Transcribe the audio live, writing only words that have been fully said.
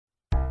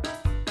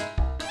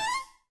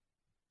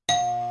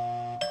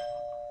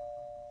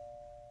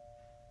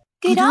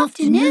Good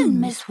afternoon,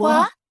 Miss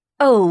Hua.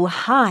 Oh,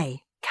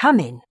 hi. Come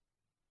in.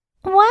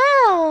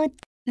 Wow!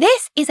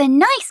 This is a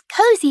nice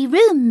cosy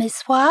room,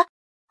 Miss Hua.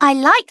 I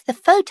like the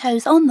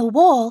photos on the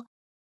wall.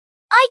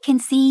 I can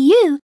see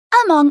you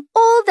among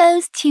all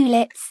those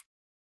tulips.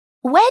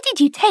 Where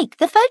did you take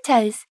the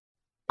photos?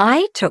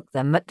 I took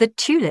them at the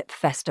Tulip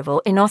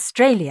Festival in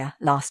Australia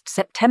last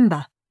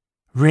September.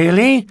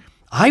 Really?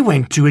 I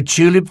went to a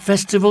tulip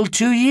festival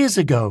 2 years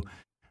ago,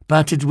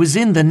 but it was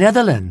in the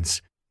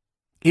Netherlands.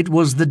 It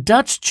was the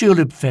Dutch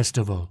Tulip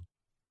Festival.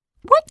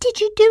 What did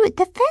you do at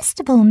the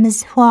festival,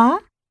 Miss Hua?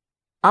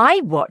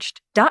 I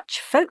watched Dutch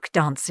folk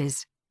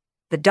dances.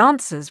 The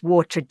dancers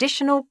wore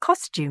traditional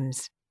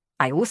costumes.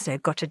 I also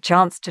got a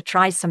chance to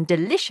try some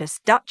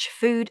delicious Dutch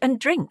food and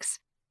drinks.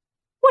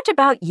 What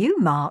about you,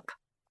 Mark?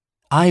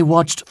 I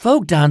watched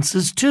folk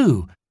dances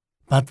too,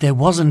 but there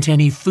wasn't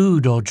any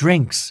food or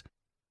drinks.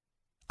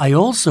 I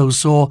also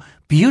saw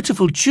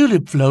beautiful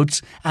tulip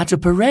floats at a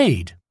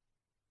parade.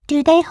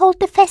 Do they hold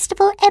the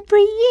festival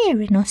every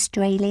year in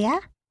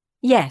Australia?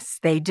 Yes,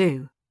 they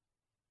do.